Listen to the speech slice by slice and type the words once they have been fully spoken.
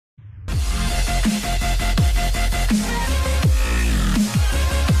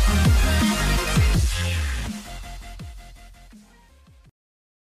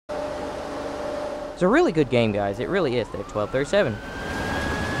It's a really good game, guys. It really is. They're 1237.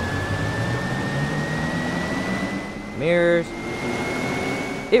 Mirrors.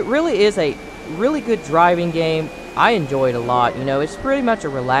 It really is a really good driving game. I enjoy it a lot. You know, it's pretty much a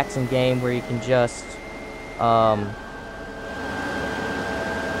relaxing game where you can just, oh,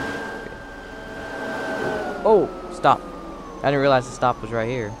 stop. I didn't realize the stop was right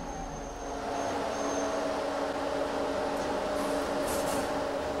here.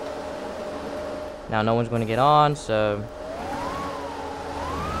 Now no one's going to get on, so...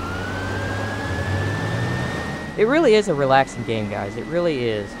 It really is a relaxing game, guys. It really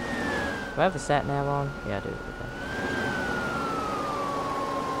is. Do I have the sat nav on? Yeah, I do.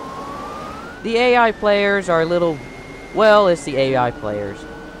 Okay. The AI players are a little... Well, it's the AI players.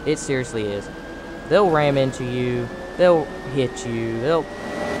 It seriously is. They'll ram into you. They'll hit you. They'll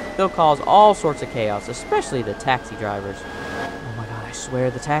cause all sorts of chaos, especially the taxi drivers. Oh my god, I swear,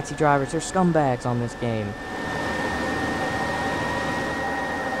 the taxi drivers, they're scumbags on this game.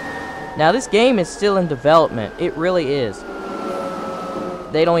 Now, this game is still in development. It really is.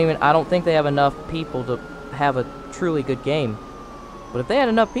 They don't even... I don't think they have enough people to have a truly good game. But if they had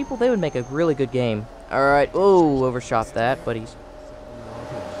enough people, they would make a really good game. Alright. Oh, overshot that, but he's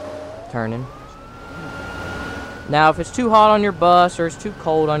turning. Now, if it's too hot on your bus or it's too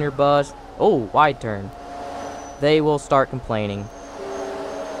cold on your bus... Oh, wide turn. They will start complaining.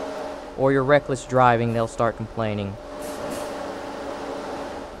 Or your reckless driving, they'll start complaining.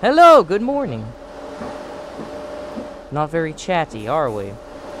 Hello, good morning. Not very chatty, are we?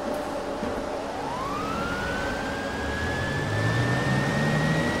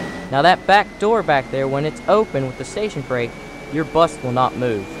 Now that back door back there, when it's open with the station brake, your bus will not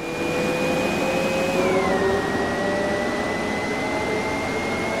move.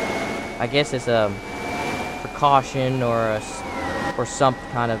 I guess it's a precaution or some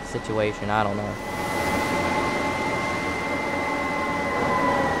kind of situation, I don't know.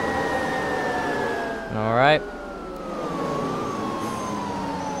 Alright.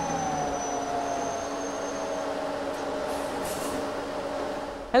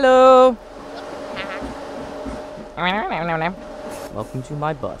 Hello! Welcome to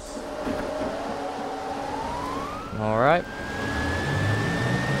my bus. Alright.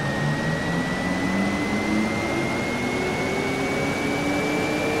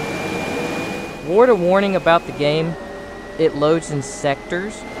 Word of warning about the game, it loads in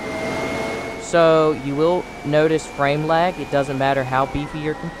sectors. So, you will notice frame lag. It doesn't matter how beefy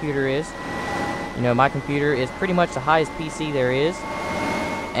your computer is. You know, my computer is pretty much the highest PC there is.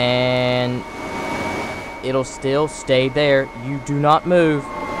 And it'll still stay there. You do not move.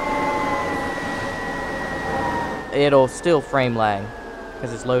 It'll still frame lag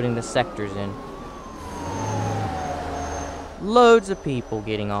because it's loading the sectors in. Loads of people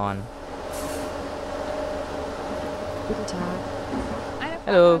getting on. Guten Tag.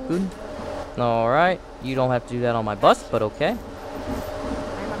 Hello, good. Alright, you don't have to do that on my bus, but okay.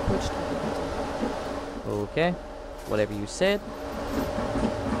 Okay, whatever you said.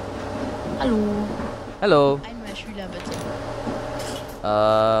 Hallo. Hello. Einmal Schüler bitte.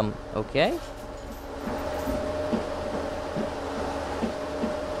 Okay.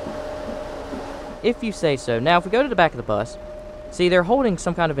 If you say so. Now, if we go to the back of the bus, see, they're holding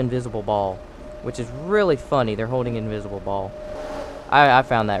some kind of invisible ball, which is really funny. They're holding an invisible ball. I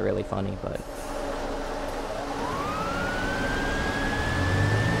found that really funny, but...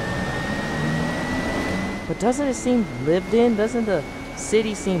 But doesn't it seem lived in? Doesn't the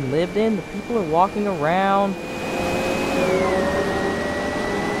city seem lived in? The people are walking around.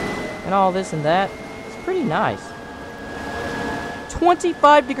 And all this and that. It's pretty nice.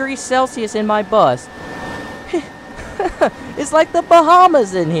 25 degrees Celsius in my bus. It's like the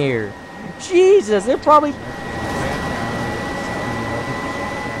Bahamas in here. Jesus, they're probably...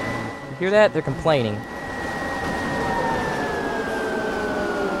 Hear that? They're complaining.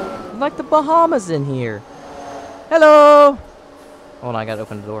 Like the Bahamas in here. Hello! Hold on, I gotta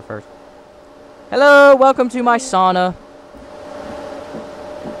open the door first. Hello, welcome to my sauna.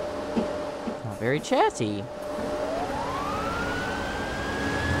 Not very chatty.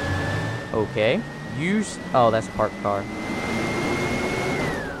 Okay. Oh, that's a parked car.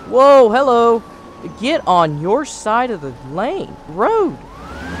 Whoa, hello! Get on your side of the road.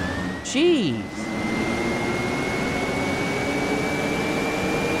 Jeez.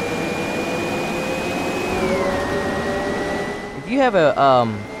 If you have a,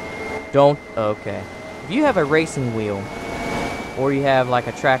 okay. If you have a racing wheel, or you have like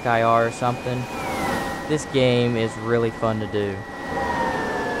a track IR or something, this game is really fun to do.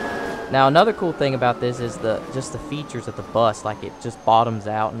 Now, another cool thing about this is just the features of the bus, like it just bottoms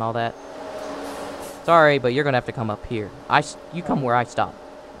out and all that. Sorry, but you're gonna have to come up here. You come where I stop.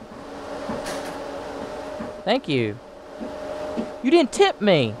 Thank you. You didn't tip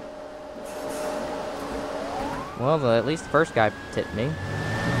me! Well, at least the first guy tipped me.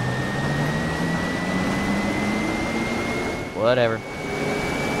 Whatever.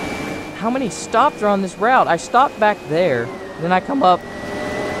 How many stops are on this route? I stopped back there, then I come up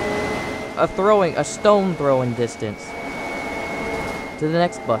a stone throwing distance to the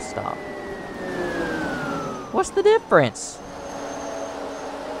next bus stop. What's the difference?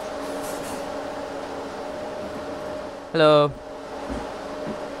 Hello.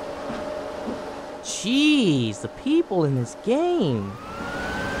 Jeez, the people in this game.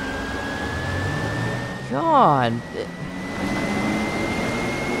 God.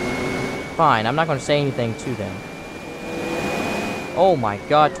 Fine, I'm not going to say anything to them. Oh my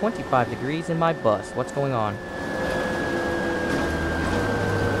god, 25 degrees in my bus. What's going on?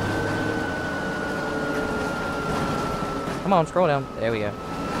 Come on, scroll down. There we go.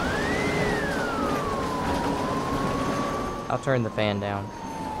 I'll turn the fan down.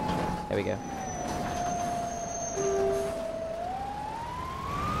 There we go.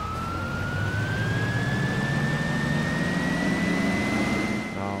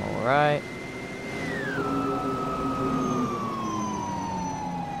 Alright.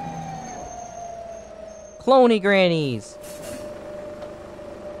 Cloney grannies!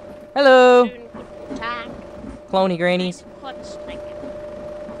 Hello! Cloney grannies.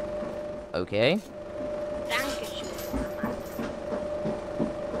 Okay.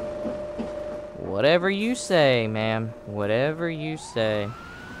 Whatever you say, ma'am. Whatever you say.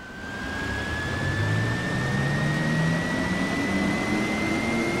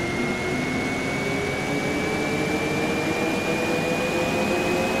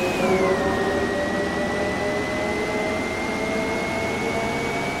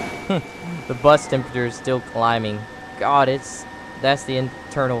 The bus temperature is still climbing. God, that's the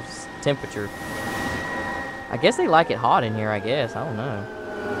internal temperature. I guess they like it hot in here, I guess. I don't know.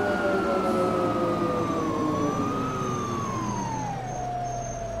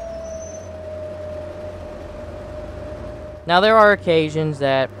 Now, there are occasions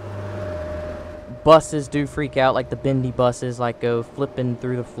that buses do freak out, like the bendy buses, like go flipping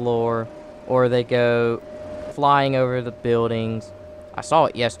through the floor, or they go flying over the buildings. I saw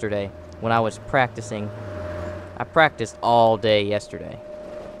it yesterday when I was practicing. I practiced all day yesterday.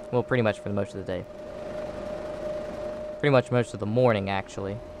 Well, pretty much for the most of the day. Pretty much most of the morning,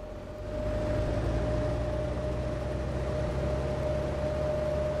 actually.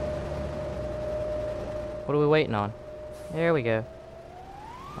 What are we waiting on? There we go.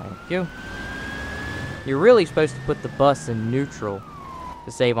 Thank you. You're really supposed to put the bus in neutral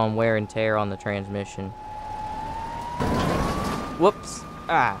to save on wear and tear on the transmission. Whoops.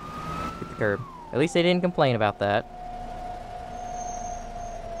 Ah. Hit the curb. At least they didn't complain about that.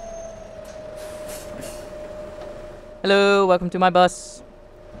 Hello, welcome to my bus.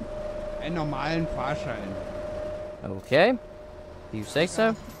 Einen normalen Fahrschein. Okay. Do you say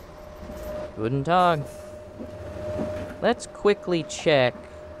so? Guten Tag. Let's quickly check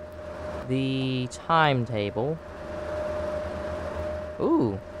the timetable.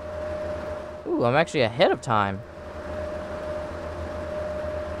 Ooh. Ooh, I'm actually ahead of time.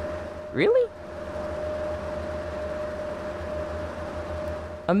 Really?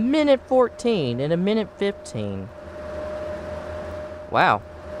 A minute 14 and a minute 15. Wow.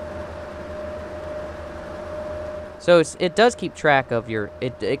 So it does keep track of your...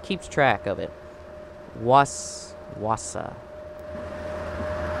 It keeps track of it. Wassa.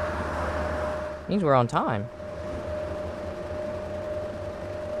 Means we're on time.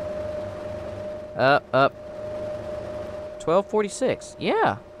 Up. 12:46.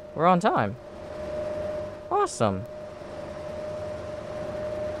 Yeah, we're on time. Awesome.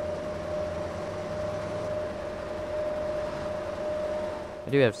 I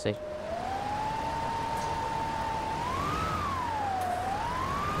do have to say.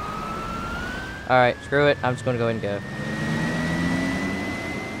 Alright, screw it. I'm just gonna go ahead and go.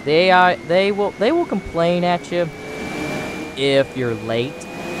 They will complain at you if you're late.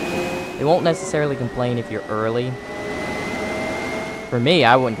 They won't necessarily complain if you're early. For me,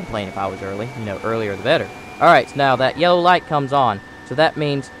 I wouldn't complain if I was early. You know, earlier the better. Alright, so now that yellow light comes on. So that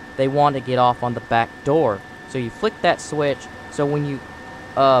means they want to get off on the back door. So you flick that switch. So when you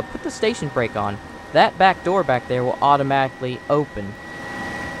put the station brake on, that back door back there will automatically open.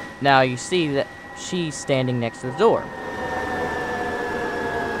 Now you see that she's standing next to the door.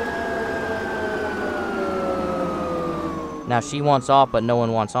 Now she wants off, but no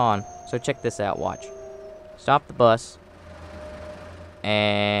one wants on. So check this out, watch. Stop the bus.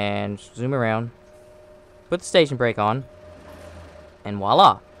 And zoom around. Put the station brake on. And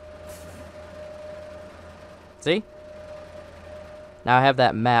voila. See? Now I have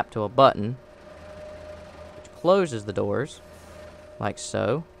that map to a button, which closes the doors, like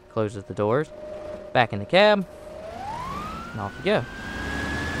so. Closes the doors. Back in the cab. And off you go.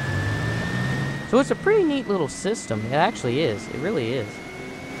 So it's a pretty neat little system. It actually is. It really is.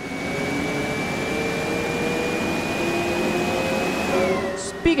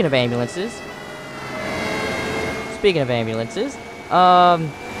 Speaking of ambulances.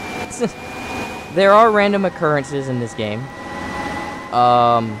 There are random occurrences in this game.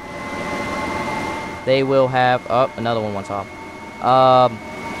 They will have... Oh, another one went off.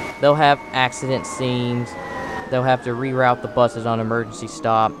 They'll have accident scenes. They'll have to reroute the buses on emergency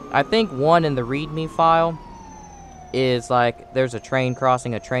stop. I think one in the README file is like there's a train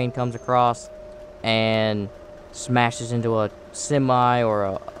crossing, a train comes across and smashes into a semi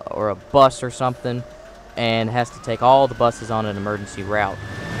or a bus or something and has to take all the buses on an emergency route.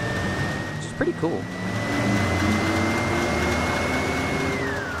 Which is pretty cool.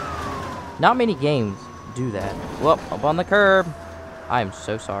 Not many games do that. Whoop, up on the curb. I am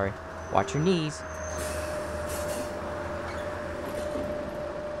so sorry. Watch your knees.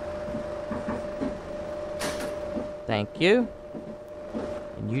 Thank you.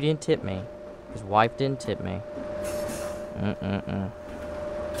 And you didn't tip me. His wife didn't tip me.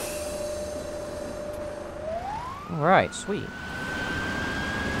 Alright, sweet.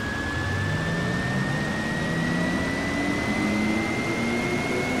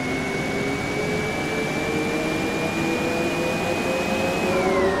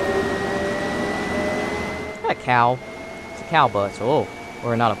 Is that a cow? It's a cow bus. Oh,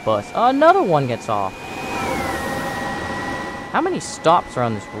 or not a bus. Another one gets off. How many stops are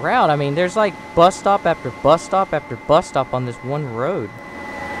on this route? I mean, there's like bus stop after bus stop after bus stop on this one road.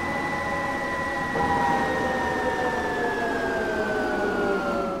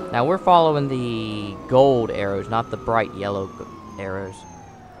 Now we're following the gold arrows, not the bright yellow arrows.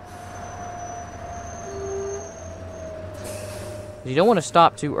 You don't want to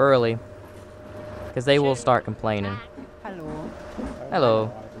stop too early, because they will start complaining. Hello.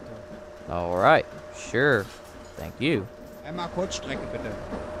 Hello. Alright, sure. Thank you. Einmal Kurzstrecke bitte.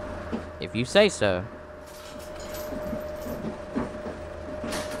 If you say so.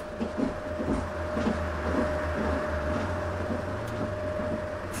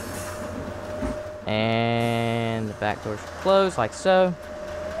 And the back doors close like so.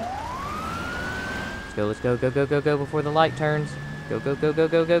 Let's go, go, go, go, go before the light turns. Go, go, go, go,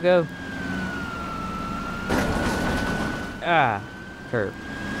 go, go, go. Ah, curb.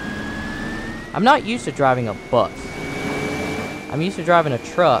 I'm not used to driving a bus. I'm used to driving a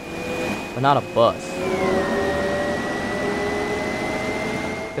truck, but not a bus.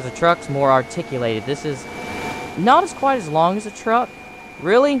 Because a truck's more articulated. This is not as quite as long as a truck.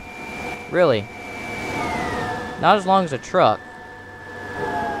 Really? Really. Not as long as a truck.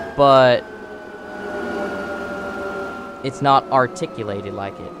 But it's not articulated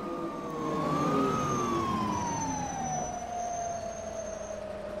like it.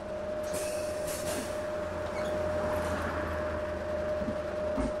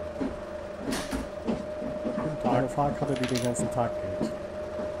 Eine Fahrkarte, die den ganzen Tag gilt.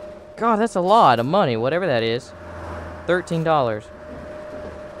 God, that's a lot of money, whatever that is. $13.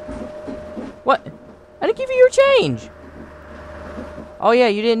 What? I didn't give you your change! Oh yeah,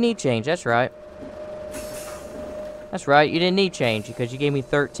 you didn't need change, that's right. That's right, you didn't need change, because you gave me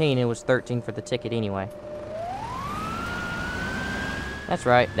 13, and it was 13 for the ticket anyway. That's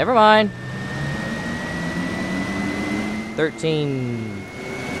right, never mind. 13...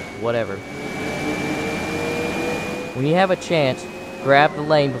 whatever. When you have a chance, grab the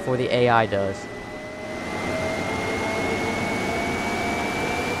lane before the AI does.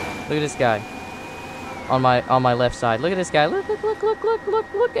 Look at this guy. On my left side. Look at this guy. Look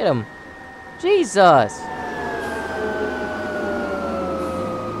at him. Jesus.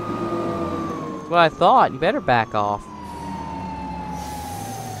 That's what I thought. You better back off.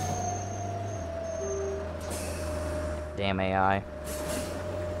 Damn AI.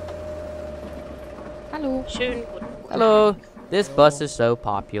 Hallo. Schönen guten Hello. This bus is so Ich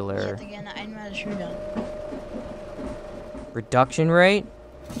popular. hätte gerne einmal Schüler. Reduction rate?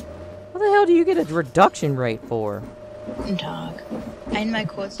 What the hell do you get a reduction rate for? Guten Tag. Einmal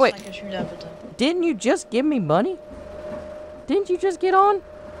kurz Wait. Strecke Schüler, bitte. Didn't you just give me money? Didn't you just get on?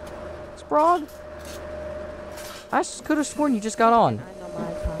 Sprague? I could have sworn you just got on. Ein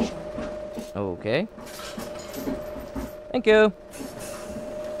Normalfahrschein. Okay. Thank you.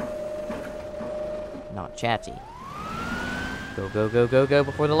 Not chatty. Go, go, go, go, go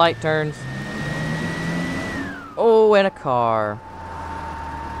before the light turns. Oh, and a car.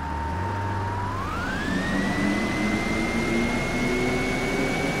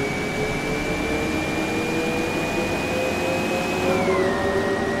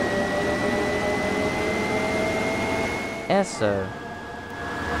 Esso.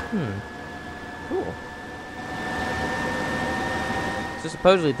 Cool. So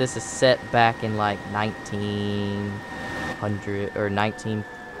supposedly this is set back in like 1900 or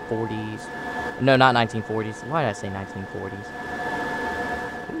 1940s. No, not 1940s. Why did I say 1940s?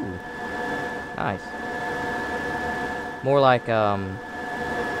 Ooh. Nice. More like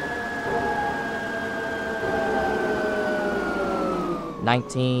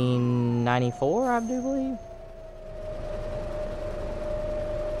 1994, I do believe.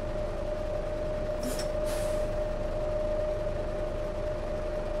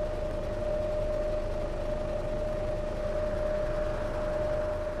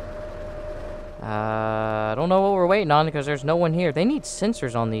 I don't know what we're waiting on because there's no one here. They need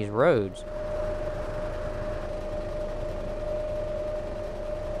sensors on these roads.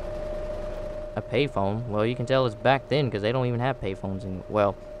 A payphone? Well, you can tell it's back then because they don't even have payphones in...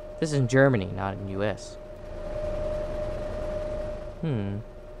 Well, this is in Germany, not in US.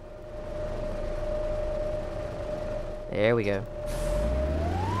 There we go.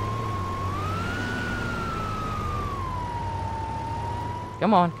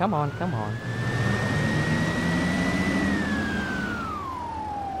 Come on, come on, come on.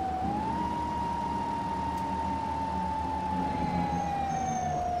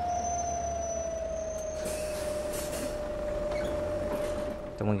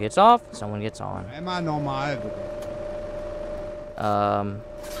 Someone gets off, someone gets on. Einmal normal, bitte.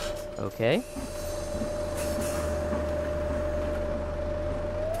 Okay.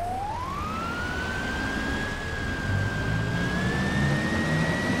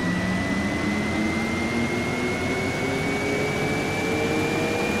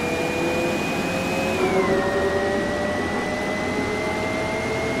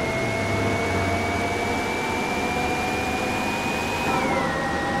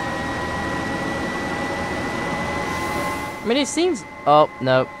 I mean, it seems... Oh,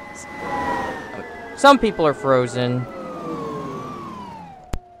 no. Some people are frozen.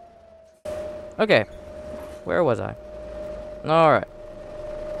 Okay. Where was I? Alright.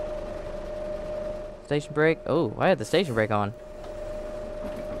 Station brake. Oh, I had the station brake on.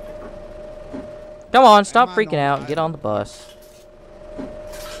 Come on, stop freaking out and get on the bus.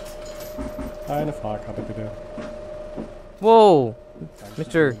 Eine Fahrkarte bitte. Whoa.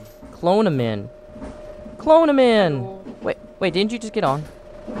 Mr. Clonamin. Clonamin! Wait, didn't you just get on?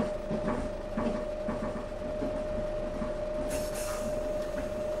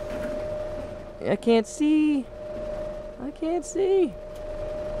 I can't see. I can't see.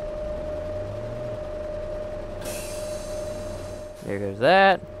 There goes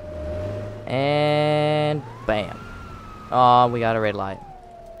that. And bam. Oh, we got a red light.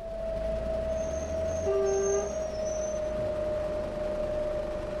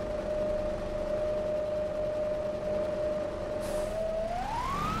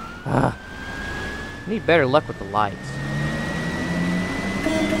 Need better luck with the lights.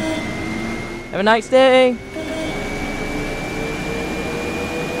 Have a nice day.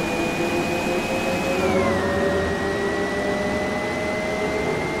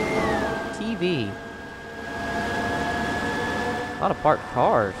 TV. A lot of parked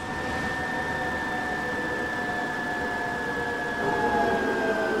cars.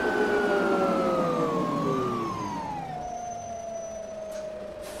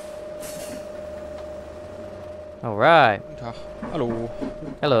 Alright. Guten Tag. Hallo.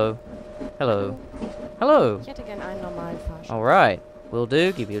 Hello. Hello. Hello. Ich hätte gern einen normalen Fahrschein. Alright. Will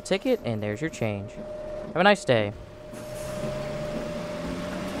do. Give you a ticket, and there's your change. Have a nice day.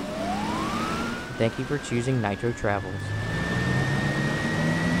 Thank you for choosing Nitro Travels.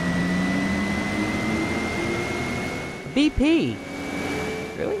 BP!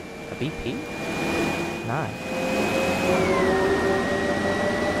 Really? A BP? Nice.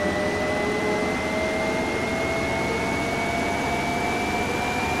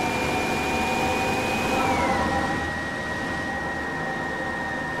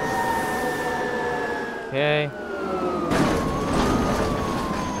 Okay.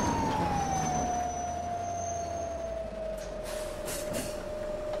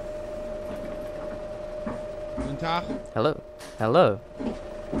 Guten Tag. Hello. Hello.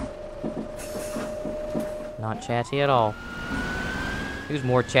 Not chatty at all. Who's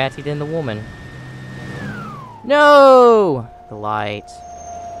more chatty than the woman? No! The light.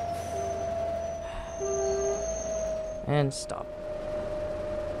 And stop.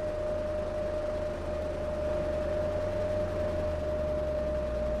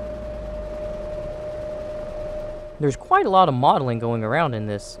 There's quite a lot of modeling going around in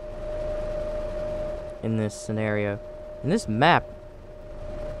this scenario. And this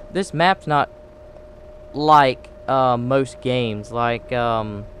map's not like most games, like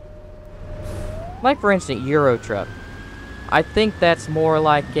for instance Euro Truck. I think that's more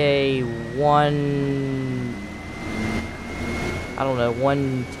like a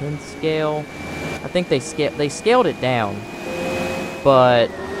 1/10 scale. I think they scaled it down. But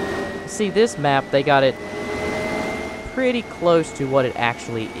see, this map, they got it pretty close to what it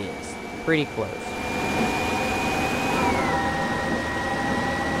actually is. Pretty close.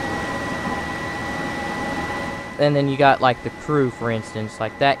 And then you got like the Crew, for instance,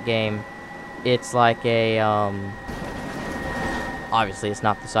 like that game. It's like a obviously it's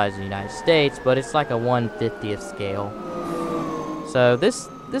not the size of the United States, but it's like a 1/50th scale. So this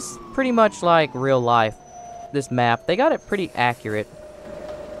pretty much like real life. This map, they got it pretty accurate.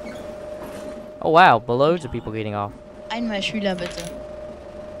 Oh wow, but loads of people getting off. Einmal Schüler bitte.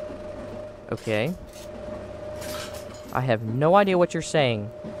 Okay. I have no idea what you're saying.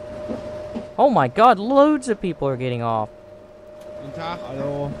 Oh my god, loads of people are getting off. Guten Tag,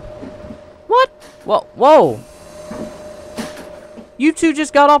 hallo. What? Well, whoa. You two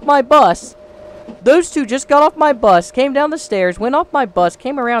just got off my bus. Those two just got off my bus, came down the stairs, went off my bus,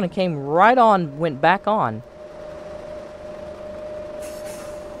 came around and came right on, went back on.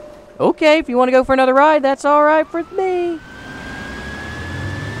 Okay, if you want to go for another ride, that's alright with me.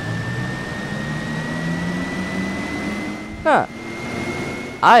 Huh.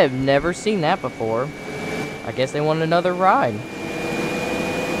 I have never seen that before. I guess they want another ride.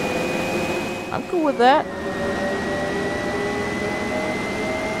 I'm cool with that.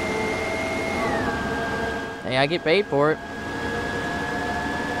 Hey, I get paid for it.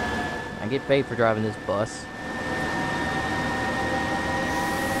 I get paid for driving this bus.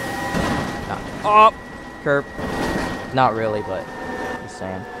 Oh, curb. Not really, but just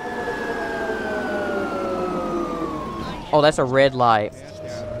saying. Oh, that's a red light.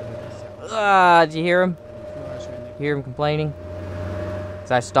 Ah, did you hear him? Hear him complaining?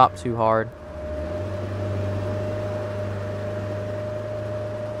 Because I stopped too hard.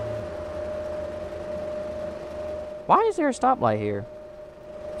 Why is there a stoplight here?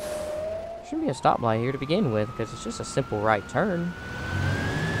 There shouldn't be a stoplight here to begin with, because it's just a simple right turn.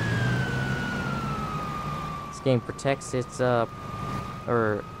 This game protects its,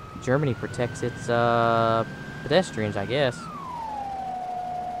 or Germany protects its, pedestrians, I guess.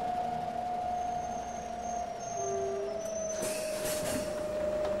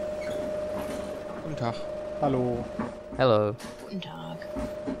 Guten Tag. Hallo. Hello. Guten Tag.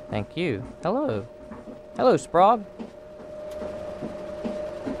 Thank you. Hello. Hello, Sprague.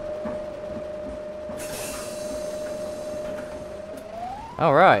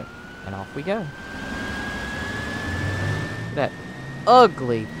 Alright. And off we go. That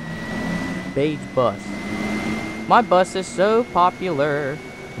ugly beige bus. My bus is so popular.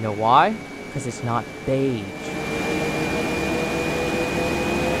 You know why? Because it's not beige.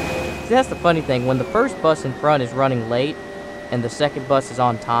 See, that's the funny thing. When the first bus in front is running late and the second bus is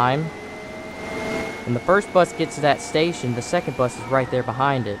on time, when the first bus gets to that station, the second bus is right there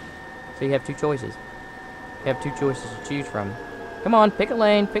behind it. So you have two choices. You have two choices to choose from. Come on, pick a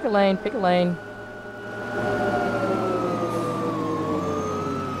lane, pick a lane, pick a lane.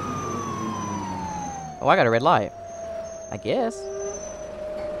 Oh, I got a red light. I guess.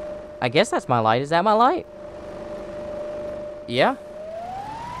 I guess that's my light. Is that my light? Yeah.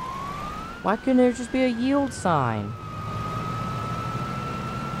 Why couldn't there just be a yield sign?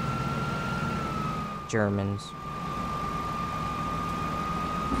 Germans.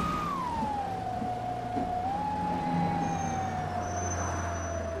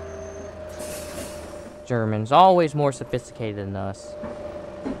 Germans, always more sophisticated than us.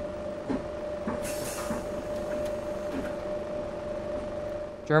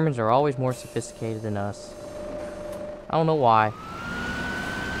 Germans are always more sophisticated than us. I don't know why.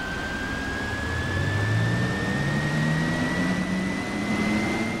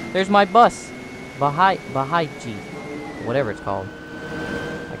 There's my bus. Bahaji. Whatever it's called.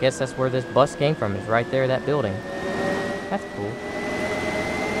 I guess that's where this bus came from, is right there, that building. That's cool.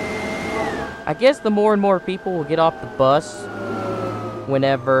 I guess the more and more people will get off the bus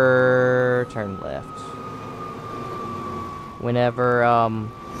whenever... Turn left. Whenever,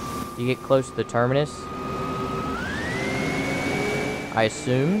 you get close to the terminus. I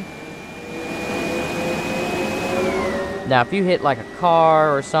assume. Now, if you hit like a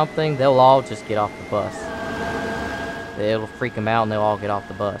car or something, they'll all just get off the bus. It'll freak them out and they'll all get off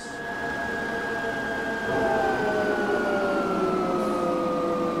the bus.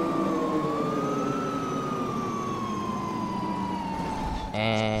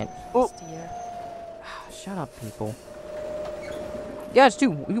 people. Yeah, it's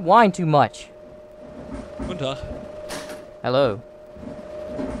you whine too much. Guten Tag. Hello.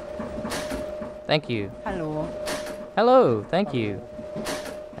 Thank you. Hallo. Hello. Thank you.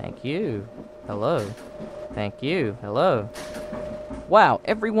 Thank you. Hello. Thank you. Hello. Wow,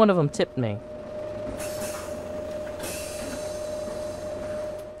 every one of them tipped me.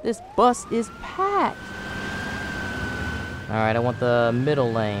 This bus is packed. Alright, I want the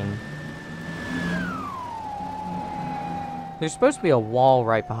middle lane. There's supposed to be a wall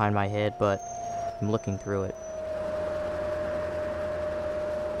right behind my head, but I'm looking through it.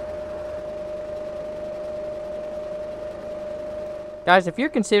 Guys, if you're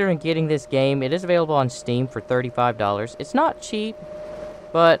considering getting this game, it is available on Steam for $35. It's not cheap,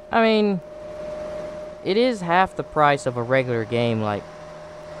 but, I mean, it is half the price of a regular game like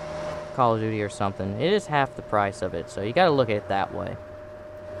Call of Duty or something. It is half the price of it, so you gotta look at it that way.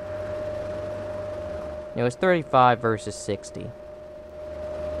 You know, it's 35 versus 60.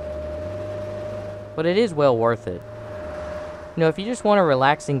 But it is well worth it. You know, if you just want a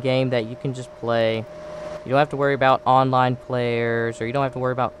relaxing game that you can just play, you don't have to worry about online players, or you don't have to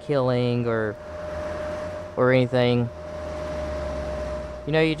worry about killing or anything.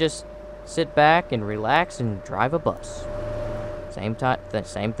 You know, you just sit back and relax and drive a bus. Same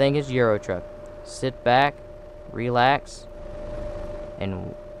thing as Euro Truck. Sit back, relax,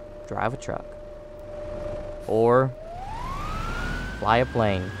 and drive a truck. Or fly a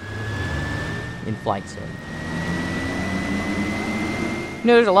plane in Flight Sim. You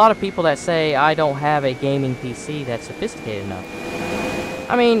know, there's a lot of people that say I don't have a gaming PC that's sophisticated enough.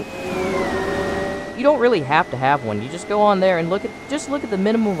 I mean, you don't really have to have one. You just go on there and look at the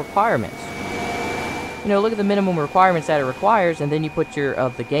minimum requirements. You know, look at the minimum requirements that it requires, and then you put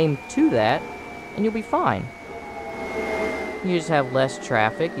the game to that, and you'll be fine. You just have less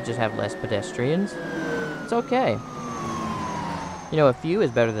traffic, you just have less pedestrians. It's okay. You know, a few is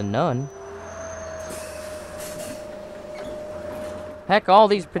better than none. Heck, all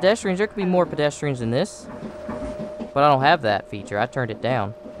these pedestrians, there could be more pedestrians than this. But I don't have that feature, I turned it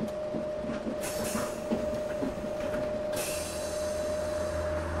down.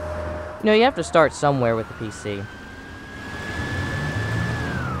 You know, you have to start somewhere with the PC.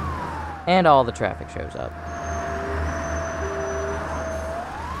 And all the traffic shows up.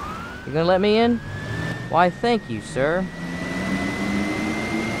 You gonna let me in? Why, thank you, sir.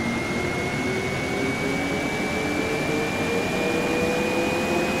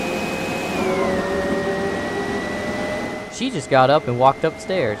 She just got up and walked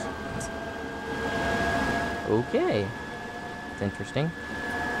upstairs. Okay. It's interesting.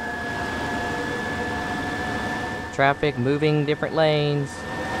 Traffic moving different lanes.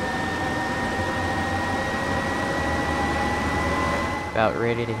 About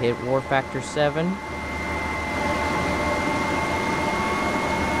ready to hit War Factor 7.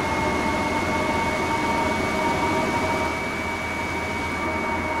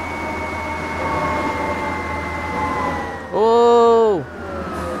 Oh!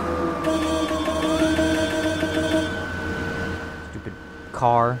 Stupid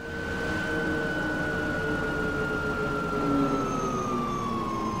car.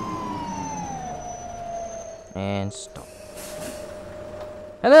 And stop.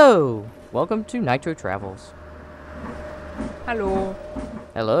 Hello! Welcome to Nitro Travels. Hallo.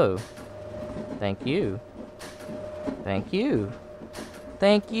 Hello. Thank you. Thank you.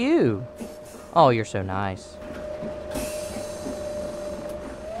 Thank you. Oh, you're so nice.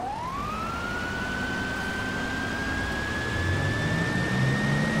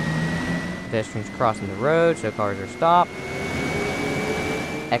 Pedestrians crossing the road, so cars are stopped.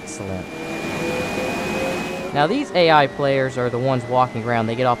 Excellent. Now these AI players are the ones walking around.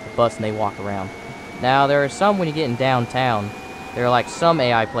 They get off the bus and they walk around. Now there are some when you get in downtown. There are like some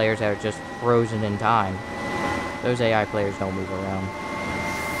AI players that are just frozen in time. Those AI players don't move around.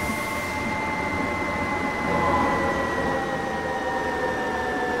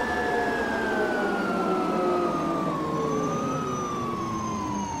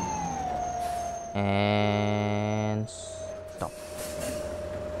 And stop.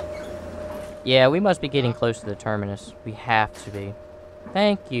 Yeah, we must be getting close to the terminus. We have to be.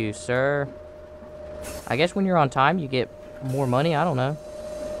 Thank you, sir. I guess when you're on time, you get more money. I don't know.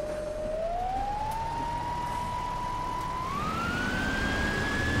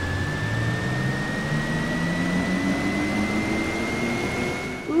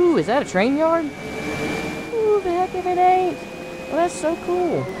 Ooh, is that a train yard? Ooh, the heck if it ain't. Well, that's so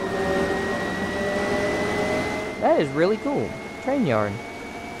cool. That is really cool. Train yard.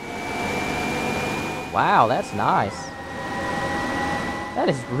 Wow, that's nice. That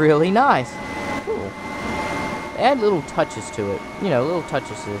is really nice. Cool. add little touches to it. You know, little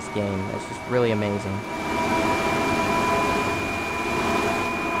touches to this game. That's just really amazing.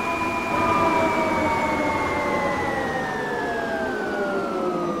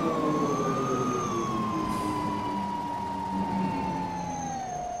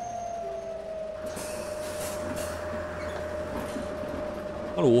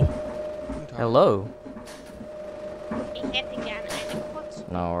 Hallo. Hello. Ich hätte gerne eine kurze.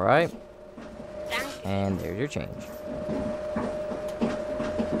 Alright. Danke. And there's your change.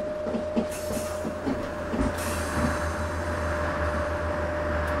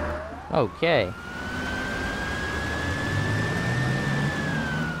 Okay.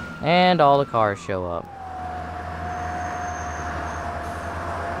 And all the cars show up.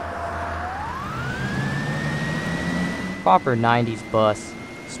 Proper 90s bus.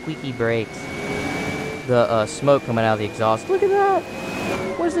 Squeaky brakes. The smoke coming out of the exhaust. Look at that!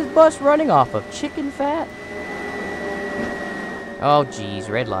 What is this bus running off of? Chicken fat? Oh, geez,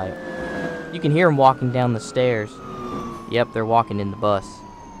 red light. You can hear them walking down the stairs. Yep, they're walking in the bus.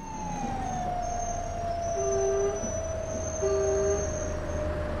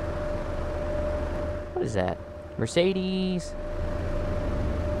 What is that? Mercedes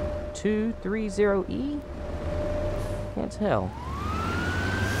 230E? Can't tell.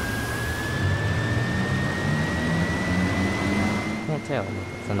 Can't tell.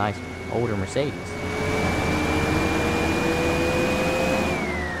 It's a nice older Mercedes.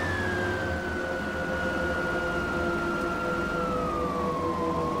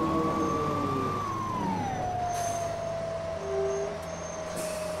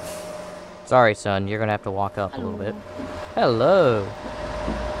 Sorry, son, you're gonna have to walk up a little bit. Hello.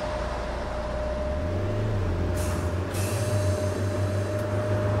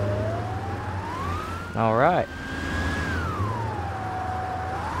 All right.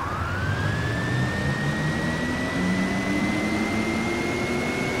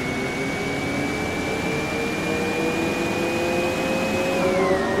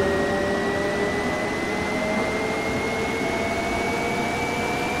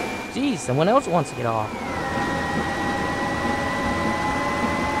 Geez, someone else wants to get off.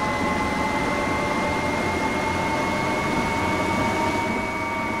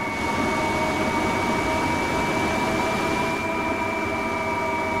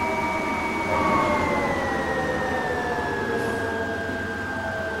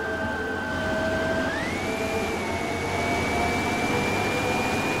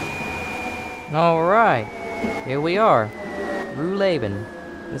 Alright, here we are. Rue-Laban.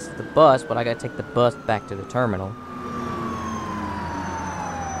 This is the bus, but I gotta take the bus back to the terminal.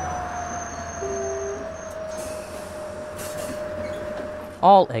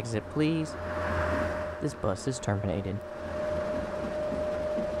 All exit, please. This bus is terminated.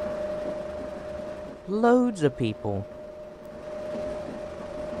 Loads of people.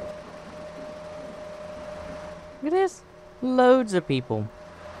 Look at this. Loads of people.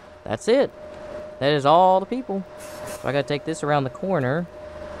 That's it. That is all the people. So I gotta take this around the corner.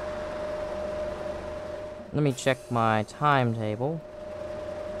 Let me check my timetable.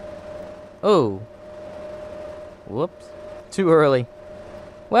 Oh. Whoops. Too early.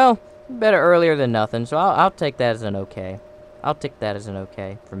 Well, better earlier than nothing, so I'll take that as an okay. I'll take that as an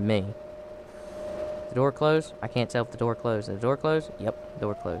okay from me. The door closed? I can't tell if the door closed. Is the door closed? Yep,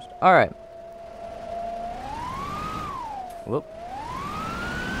 door closed. Alright. Whoop.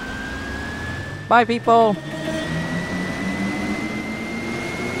 Bye, people!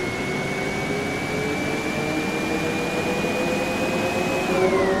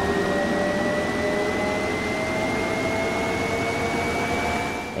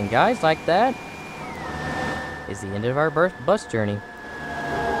 And guys, like that is the end of our bus journey.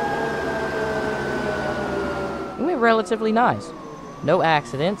 It went relatively nice. No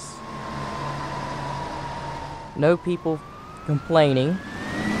accidents. No people complaining.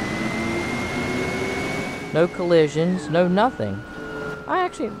 No collisions. No nothing.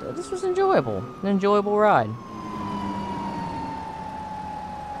 This was enjoyable. An enjoyable ride.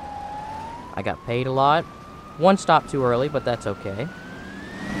 I got paid a lot. One stop too early, but that's okay.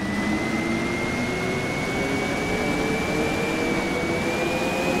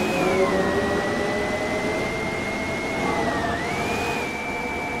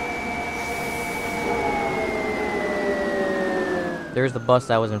 There's the bus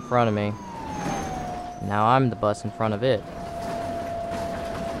that was in front of me. Now I'm the bus in front of it.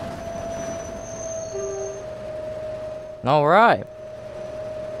 Alright.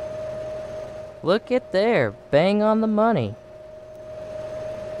 Look at there. Bang on the money.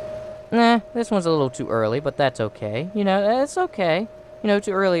 Nah, this one's a little too early, but that's okay. You know, it's okay. You know,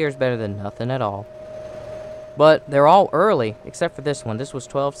 too earlier is better than nothing at all. But they're all early, except for this one. This was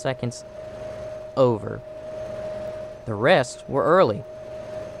 12 seconds over. The rest were early,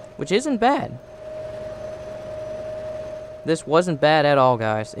 which isn't bad. This wasn't bad at all,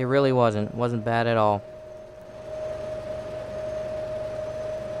 guys. It really wasn't. It wasn't bad at all.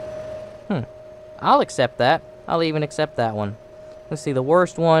 I'll accept that. I'll even accept that one. Let's see, the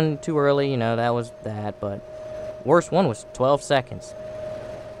worst one, too early, you know, that was that, but worst one was 12 seconds.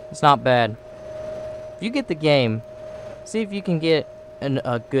 It's not bad. If you get the game, see if you can get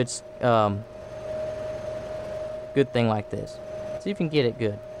a good good thing like this. See if you can get it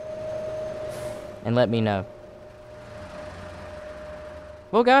good. And let me know.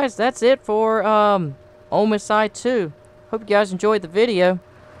 Well, guys, that's it for OMSI 2. Hope you guys enjoyed the video.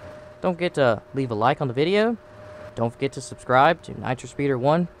 Don't forget to leave a like on the video. Don't forget to subscribe to Nitro Speeder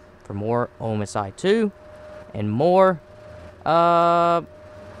 1 for more OMSI 2 and more PC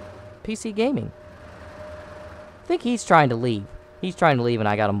gaming. I think he's trying to leave. He's trying to leave and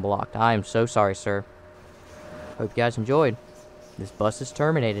I got him blocked. I am so sorry, sir. Hope you guys enjoyed. This bus is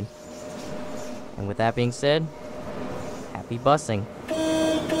terminated. And with that being said, happy bussing.